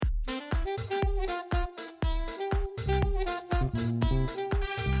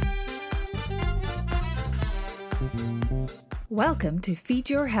Welcome to Feed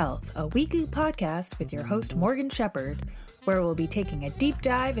Your Health, a weekly podcast with your host Morgan Shepherd, where we'll be taking a deep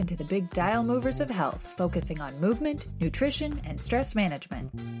dive into the big dial movers of health, focusing on movement, nutrition, and stress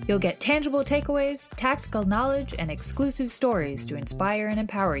management. You'll get tangible takeaways, tactical knowledge, and exclusive stories to inspire and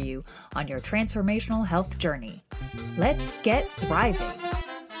empower you on your transformational health journey. Let's get thriving.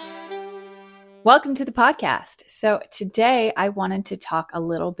 Welcome to the podcast. So today I wanted to talk a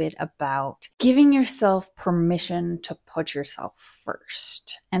little bit about giving yourself permission to put yourself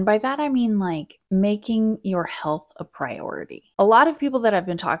first. And by that, I mean like making your health a priority. A lot of people that I've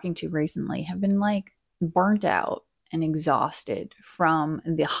been talking to recently have been like burnt out and exhausted from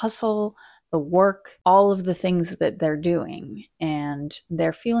the hustle, the work, all of the things that they're doing. And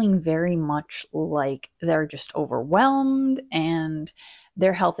they're feeling very much like they're just overwhelmed and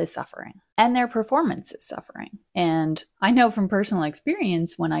their health is suffering and their performance is suffering. And I know from personal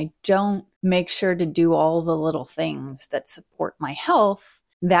experience, when I don't make sure to do all the little things that support my health,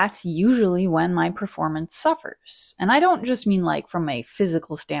 that's usually when my performance suffers. And I don't just mean like from a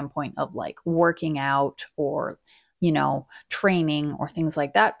physical standpoint of like working out or training or things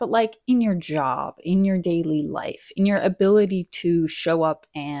like that, but like in your job, in your daily life, in your ability to show up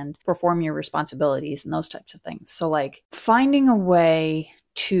and perform your responsibilities and those types of things. So like finding a way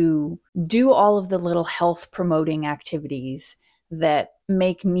to do all of the little health promoting activities that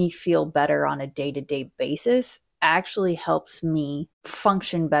make me feel better on a day-to-day basis actually helps me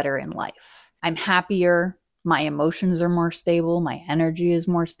function better in life. I'm happier. My emotions are more stable. My energy is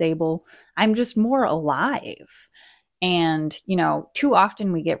more stable. I'm just more alive. And, too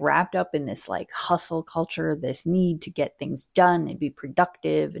often we get wrapped up in this like hustle culture, this need to get things done and be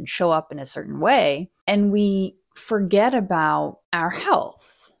productive and show up in a certain way. And we forget about our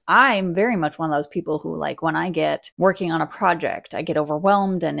health. I'm very much one of those people who like when I get working on a project, I get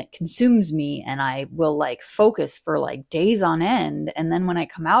overwhelmed and it consumes me and I will like focus for like days on end. And then when I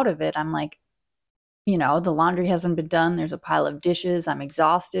come out of it, I'm like, the laundry hasn't been done. There's a pile of dishes. I'm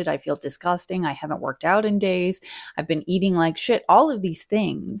exhausted. I feel disgusting. I haven't worked out in days. I've been eating like shit. All of these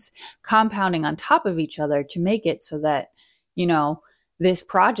things compounding on top of each other to make it so that, this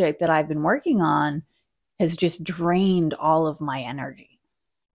project that I've been working on has just drained all of my energy.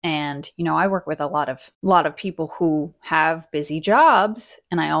 And, I work with a lot of people who have busy jobs.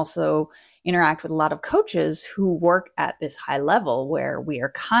 And I also interact with a lot of coaches who work at this high level where we are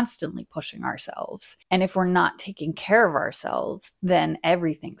constantly pushing ourselves. And if we're not taking care of ourselves, then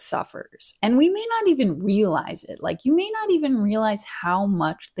everything suffers. And we may not even realize it. Like you may not even realize how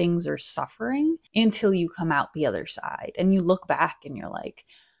much things are suffering until you come out the other side and you look back and you're like,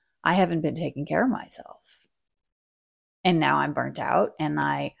 I haven't been taking care of myself. And now I'm burnt out and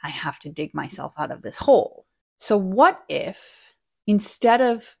I have to dig myself out of this hole. So what if instead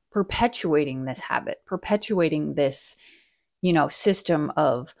of perpetuating this habit, perpetuating this, system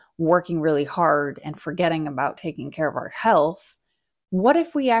of working really hard and forgetting about taking care of our health, what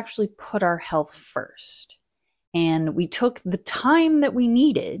if we actually put our health first? And we took the time that we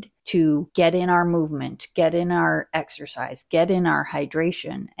needed to get in our movement, get in our exercise, get in our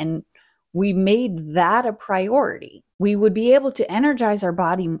hydration, and we made that a priority. We would be able to energize our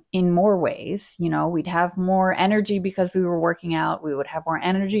body in more ways. We'd have more energy because we were working out. We would have more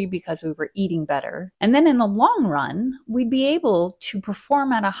energy because we were eating better. And then in the long run, we'd be able to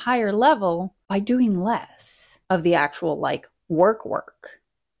perform at a higher level by doing less of the actual work.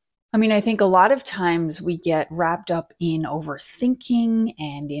 I think a lot of times we get wrapped up in overthinking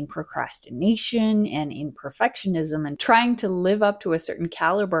and in procrastination and in perfectionism and trying to live up to a certain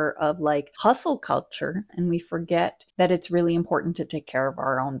caliber of hustle culture. And we forget that it's really important to take care of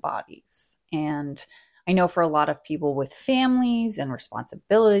our own bodies. And I know for a lot of people with families and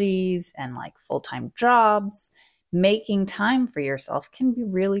responsibilities and full-time jobs, making time for yourself can be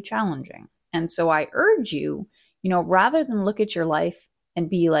really challenging. And so I urge you, rather than look at your life and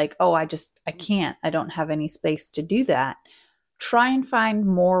be like, oh, I can't, I don't have any space to do that. Try and find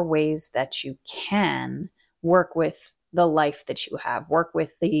more ways that you can work with the life that you have, work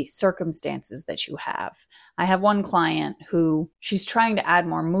with the circumstances that you have. I have one client who she's trying to add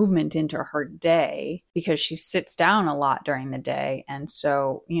more movement into her day because she sits down a lot during the day. And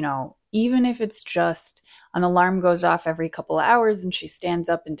so, even if it's just an alarm goes off every couple of hours and she stands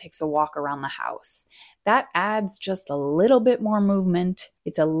up and takes a walk around the house, that adds just a little bit more movement.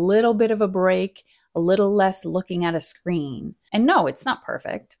 It's a little bit of a break, a little less looking at a screen. And no, it's not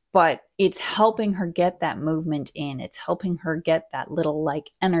perfect, but it's helping her get that movement in. It's helping her get that little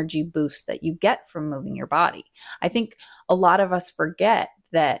energy boost that you get from moving your body. I think a lot of us forget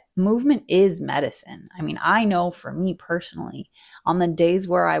that movement is medicine. I mean, I know for me personally, on the days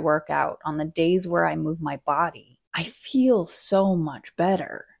where I work out, on the days where I move my body, I feel so much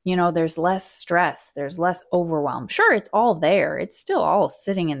better. There's less stress, there's less overwhelm. Sure, it's all there. It's still all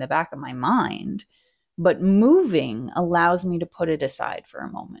sitting in the back of my mind. But moving allows me to put it aside for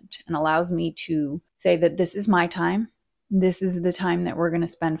a moment and allows me to say that this is my time. This is the time that we're going to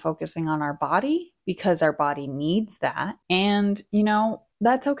spend focusing on our body because our body needs that. And,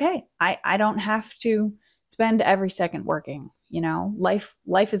 that's okay. I don't have to spend every second working. Life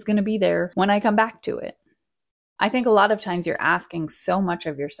is going to be there when I come back to it. I think a lot of times you're asking so much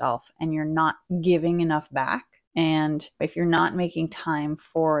of yourself and you're not giving enough back. And if you're not making time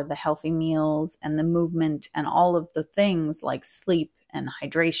for the healthy meals and the movement and all of the things like sleep and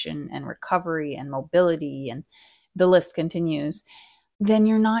hydration and recovery and mobility, and the list continues, then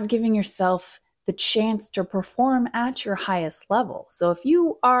you're not giving yourself the chance to perform at your highest level. So if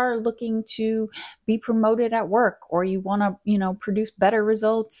you are looking to be promoted at work, or you want to, produce better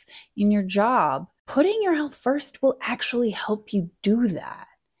results in your job, putting your health first will actually help you do that,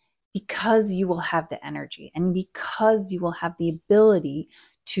 because you will have the energy and because you will have the ability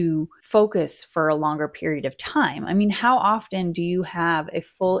to focus for a longer period of time. I mean, how often do you have a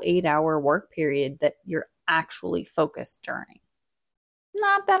full 8-hour work period that you're actually focused during?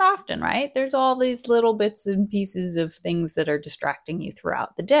 Not that often, right? There's all these little bits and pieces of things that are distracting you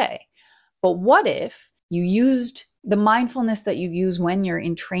throughout the day. But what if you used the mindfulness that you use when you're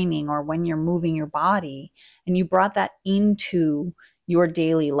in training or when you're moving your body, and you brought that into your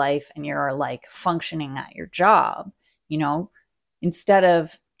daily life and you're like functioning at your job, instead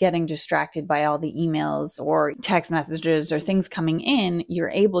of getting distracted by all the emails or text messages or things coming in, you're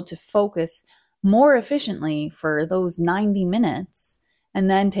able to focus more efficiently for those 90 minutes and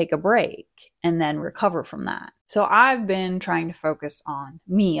then take a break and then recover from that. So I've been trying to focus on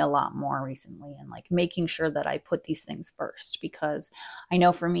me a lot more recently and like making sure that I put these things first, because I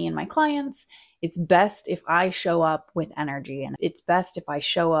know for me and my clients, it's best if I show up with energy, and it's best if I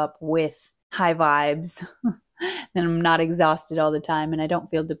show up with high vibes and I'm not exhausted all the time and I don't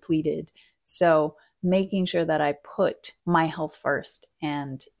feel depleted. So making sure that I put my health first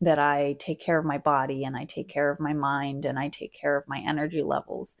and that I take care of my body and I take care of my mind and I take care of my energy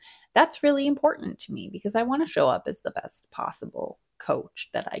levels, that's really important to me, because I want to show up as the best possible coach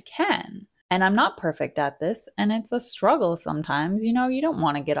that I can. And I'm not perfect at this, and it's a struggle sometimes. You don't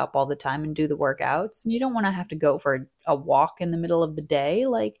want to get up all the time and do the workouts, and you don't want to have to go for a walk in the middle of the day.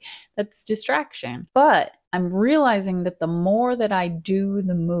 Like, that's distraction. But I'm realizing that the more that I do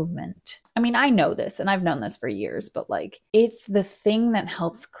the movement, I mean, I know this and I've known this for years, but like, it's the thing that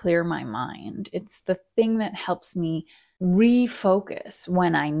helps clear my mind. It's the thing that helps me refocus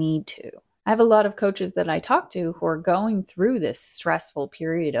when I need to. I have a lot of coaches that I talk to who are going through this stressful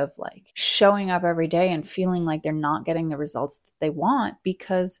period of like showing up every day and feeling like they're not getting the results that they want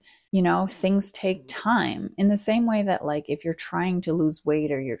because, things take time. In the same way that like if you're trying to lose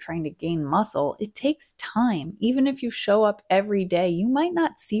weight or you're trying to gain muscle, it takes time. Even if you show up every day, you might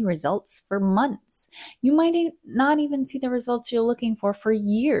not see results for months. You might not even see the results you're looking for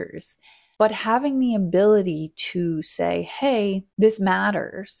years. But having the ability to say, hey, this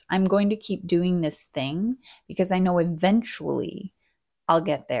matters. I'm going to keep doing this thing because I know eventually I'll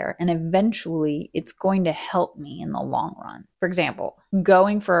get there. And eventually it's going to help me in the long run. For example,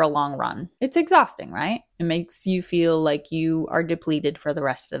 going for a long run, it's exhausting, right? It makes you feel like you are depleted for the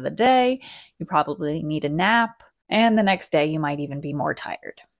rest of the day. You probably need a nap. And the next day you might even be more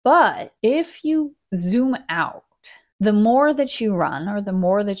tired. But if you zoom out, the more that you run or the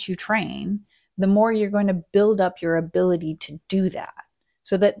more that you train, the more you're going to build up your ability to do that,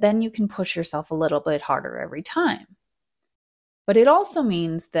 so that then you can push yourself a little bit harder every time. But it also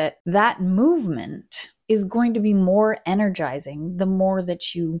means that that movement is going to be more energizing the more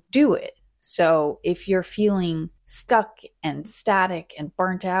that you do it. So if you're feeling stuck and static and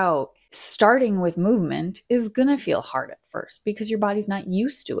burnt out, starting with movement is going to feel hard at first because your body's not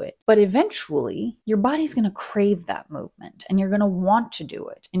used to it. But eventually, your body's going to crave that movement and you're going to want to do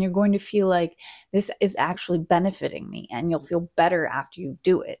it. And you're going to feel like this is actually benefiting me, and you'll feel better after you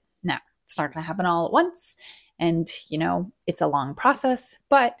do it. Now, it's not going to happen all at once. And, it's a long process.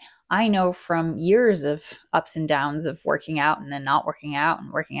 But I know from years of ups and downs of working out and then not working out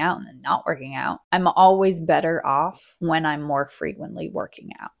and working out and then not working out, I'm always better off when I'm more frequently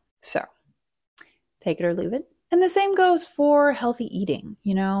working out. So take it or leave it. And the same goes for healthy eating.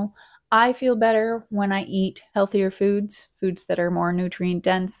 I feel better when I eat healthier foods that are more nutrient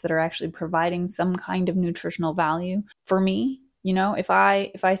dense, that are actually providing some kind of nutritional value for me. If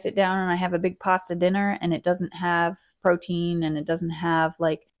I sit down and I have a big pasta dinner and it doesn't have protein and it doesn't have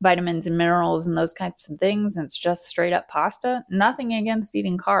like vitamins and minerals and those types of things, and it's just straight up pasta, nothing against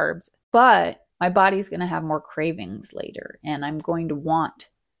eating carbs, but my body's going to have more cravings later and I'm going to want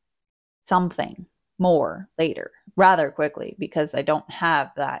something more later rather quickly because I don't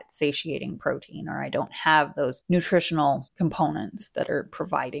have that satiating protein or I don't have those nutritional components that are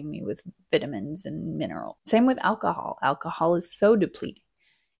providing me with vitamins and minerals. Same with alcohol. Alcohol is so depleting.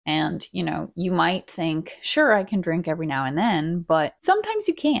 And, you might think, sure, I can drink every now and then, but sometimes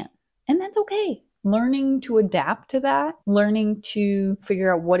you can't. And that's okay. Learning to adapt to that, learning to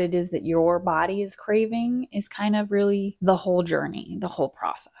figure out what it is that your body is craving is kind of really the whole journey, the whole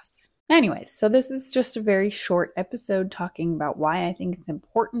process. Anyways, so this is just a very short episode talking about why I think it's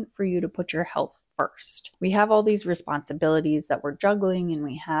important for you to put your health first. We have all these responsibilities that we're juggling, and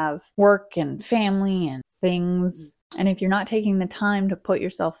we have work and family and things. And if you're not taking the time to put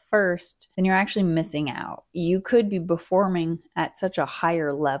yourself first, then you're actually missing out. You could be performing at such a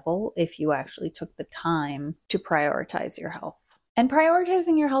higher level if you actually took the time to prioritize your health. And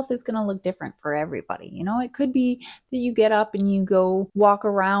prioritizing your health is going to look different for everybody. It could be that you get up and you go walk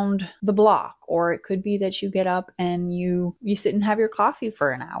around the block, or it could be that you get up and you sit and have your coffee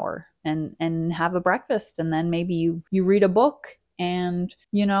for an hour and have a breakfast, and then maybe you read a book, and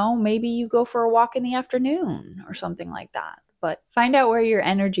maybe you go for a walk in the afternoon or something like that. But find out where your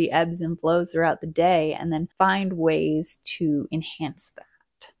energy ebbs and flows throughout the day and then find ways to enhance that.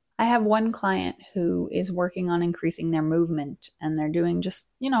 I have one client who is working on increasing their movement, and they're doing just,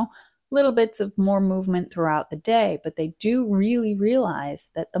 little bits of more movement throughout the day, but they do really realize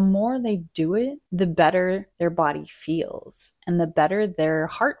that the more they do it, the better their body feels and the better their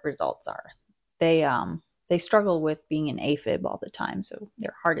heart results are. They struggle with being an AFib all the time, so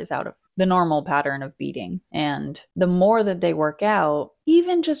their heart is out of the normal pattern of beating. And the more that they work out,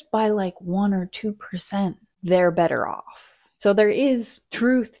 even just by like 1 or 2%, they're better off. So there is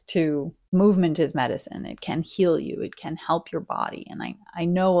truth to movement is medicine. It can heal you. It can help your body. And I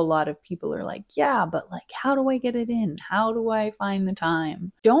know a lot of people are like, yeah, but like, how do I get it in? How do I find the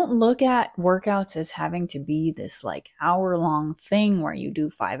time? Don't look at workouts as having to be this like hour-long thing where you do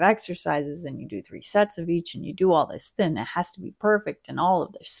 5 exercises and you do 3 sets of each and you do all this thing. It has to be perfect and all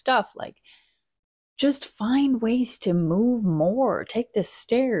of this stuff. Like, just find ways to move more. Take the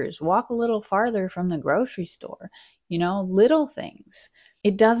stairs, walk a little farther from the grocery store, little things.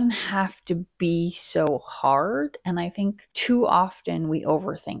 It doesn't have to be so hard. And I think too often we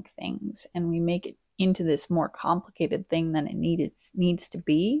overthink things and we make it into this more complicated thing than it needs to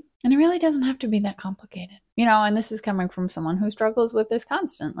be. And it really doesn't have to be that complicated. And this is coming from someone who struggles with this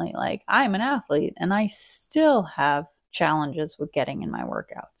constantly. Like, I'm an athlete and I still have challenges with getting in my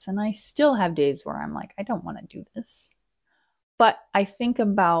workouts. And I still have days where I'm like, I don't want to do this. But I think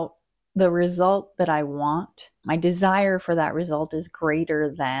about the result that I want. My desire for that result is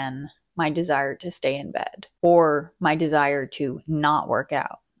greater than my desire to stay in bed or my desire to not work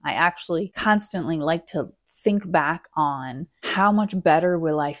out. I actually constantly like to think back on how much better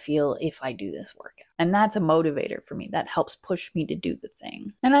will I feel if I do this workout. And that's a motivator for me. That helps push me to do the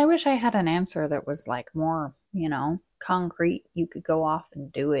thing. And I wish I had an answer that was like more, concrete. You could go off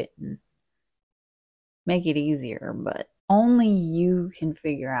and do it and make it easier, but only you can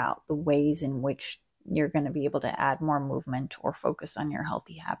figure out the ways in which you're going to be able to add more movement or focus on your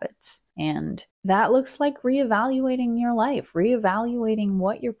healthy habits. And that looks like reevaluating your life, reevaluating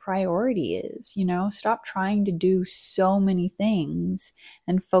what your priority is. Stop trying to do so many things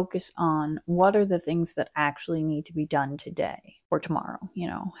and focus on what are the things that actually need to be done today or tomorrow.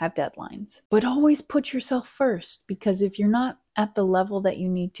 Have deadlines. But always put yourself first, because if you're not at the level that you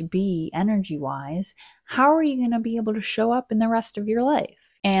need to be energy-wise, how are you going to be able to show up in the rest of your life?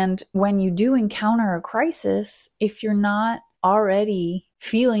 And when you do encounter a crisis, if you're not already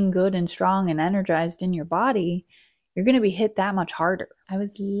feeling good and strong and energized in your body, you're going to be hit that much harder. I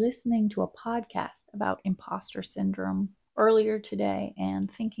was listening to a podcast about imposter syndrome earlier today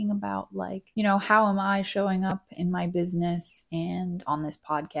and thinking about how am I showing up in my business and on this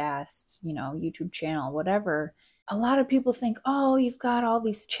podcast, YouTube channel, whatever. A lot of people think, oh, you've got all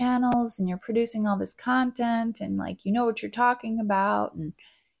these channels and you're producing all this content and what you're talking about. And,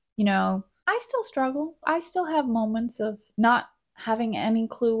 I still struggle. I still have moments of not having any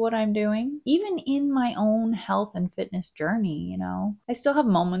clue what I'm doing. Even in my own health and fitness journey, I still have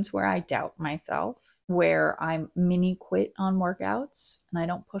moments where I doubt myself. where I mini quit on workouts and I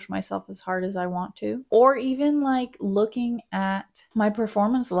don't push myself as hard as I want to. Or even like looking at my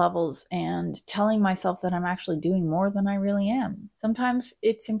performance levels and telling myself that I'm actually doing more than I really am. Sometimes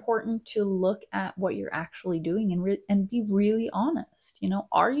it's important to look at what you're actually doing and be really honest. You know,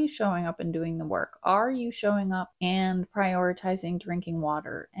 are you showing up and doing the work? Are you showing up and prioritizing drinking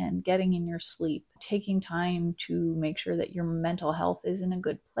water and getting in your sleep, taking time to make sure that your mental health is in a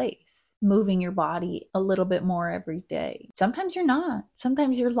good place? Moving your body a little bit more every day. Sometimes you're not.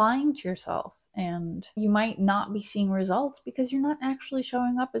 Sometimes you're lying to yourself and you might not be seeing results because you're not actually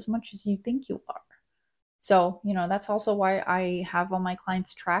showing up as much as you think you are. So, you know, that's also why I have all my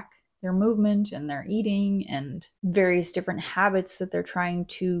clients track their movement and their eating and various different habits that they're trying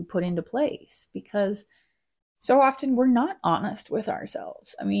to put into place, because so often we're not honest with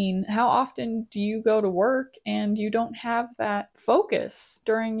ourselves. I mean, how often do you go to work and you don't have that focus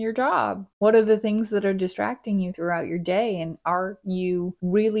during your job? What are the things that are distracting you throughout your day? And are you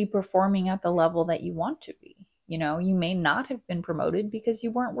really performing at the level that you want to be? You know, you may not have been promoted because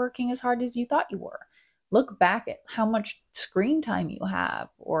you weren't working as hard as you thought you were. Look back at how much screen time you have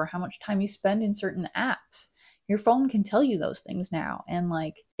or how much time you spend in certain apps. Your phone can tell you those things now. And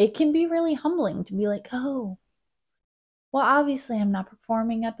like, it can be really humbling to be like, oh, well, obviously I'm not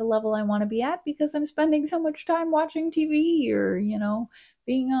performing at the level I want to be at because I'm spending so much time watching TV or, you know,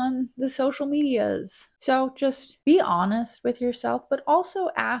 being on the social medias. So just be honest with yourself, but also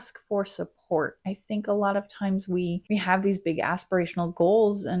ask for support. I think a lot of times we have these big aspirational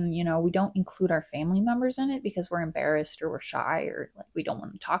goals and, you know, we don't include our family members in it because we're embarrassed or we're shy or like we don't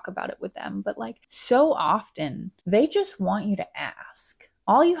want to talk about it with them. But like so often they just want you to ask.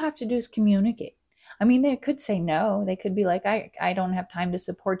 All you have to do is communicate. I mean, they could say no. They could be like, I don't have time to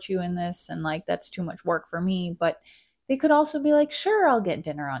support you in this. And like, that's too much work for me. But they could also be like, sure, I'll get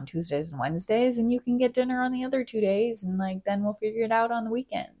dinner on Tuesdays and Wednesdays and you can get dinner on the other 2 days. And like, then we'll figure it out on the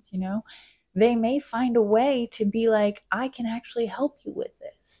weekends. You know, they may find a way to be like, I can actually help you with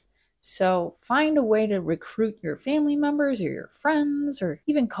this. So find a way to recruit your family members or your friends or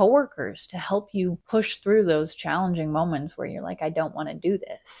even coworkers to help you push through those challenging moments where you're like, I don't want to do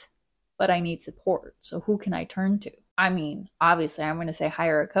this, but I need support. So who can I turn to? I mean, obviously I'm going to say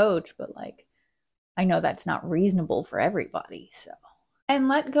hire a coach, but like, I know that's not reasonable for everybody. So, and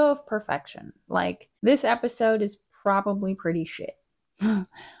let go of perfection. Like this episode is probably pretty shit,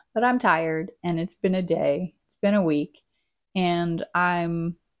 but I'm tired and it's been a day, it's been a week, and I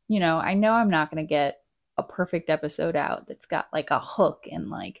know I'm not going to get a perfect episode out that's got like a hook and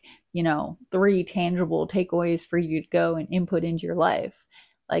like, 3 tangible takeaways for you to go and input into your life.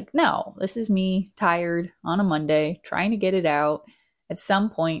 Like, no, this is me tired on a Monday trying to get it out at some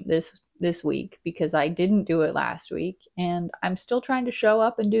point this week because I didn't do it last week and I'm still trying to show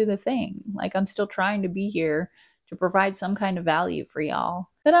up and do the thing. Like I'm still trying to be here to provide some kind of value for y'all.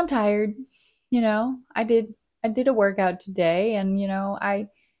 But I'm tired. I did a workout today and I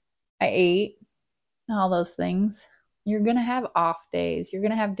ate all those things. You're going to have off days. You're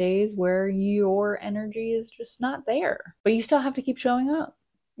going to have days where your energy is just not there. But you still have to keep showing up.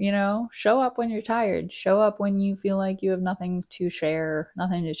 Show up when you're tired. Show up when you feel like you have nothing to share,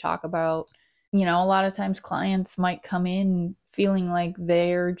 nothing to talk about. A lot of times clients might come in feeling like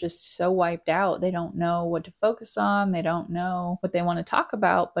they're just so wiped out. They don't know what to focus on. They don't know what they want to talk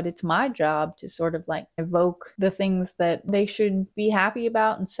about, but it's my job to sort of like evoke the things that they should be happy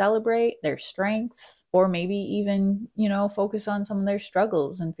about and celebrate their strengths, or maybe even, focus on some of their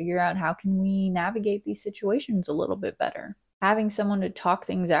struggles and figure out how can we navigate these situations a little bit better. Having someone to talk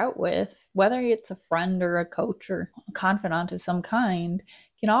things out with, whether it's a friend or a coach or a confidant of some kind,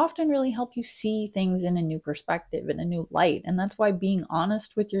 can often really help you see things in a new perspective, in a new light. And that's why being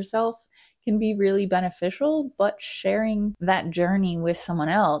honest with yourself can be really beneficial, but sharing that journey with someone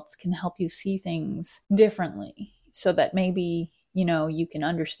else can help you see things differently so that maybe you can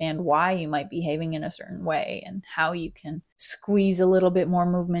understand why you might be behaving in a certain way and how you can squeeze a little bit more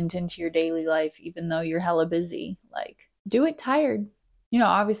movement into your daily life, even though you're hella busy. Like, do it tired.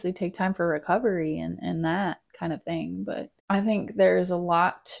 Obviously take time for recovery and that kind of thing. But I think there's a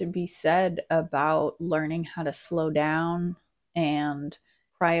lot to be said about learning how to slow down and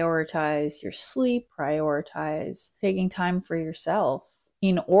prioritize your sleep, prioritize taking time for yourself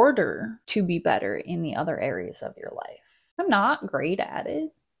in order to be better in the other areas of your life. I'm not great at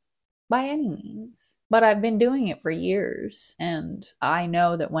it by any means, but I've been doing it for years. And I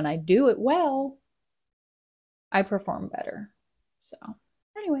know that when I do it well, I perform better. So,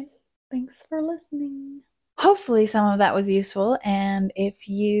 anyways, thanks for listening. Hopefully some of that was useful. And if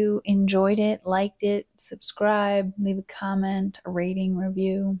you enjoyed it, liked it, subscribe, leave a comment, a rating,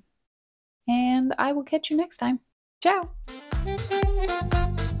 review. and I will catch you next time. Ciao.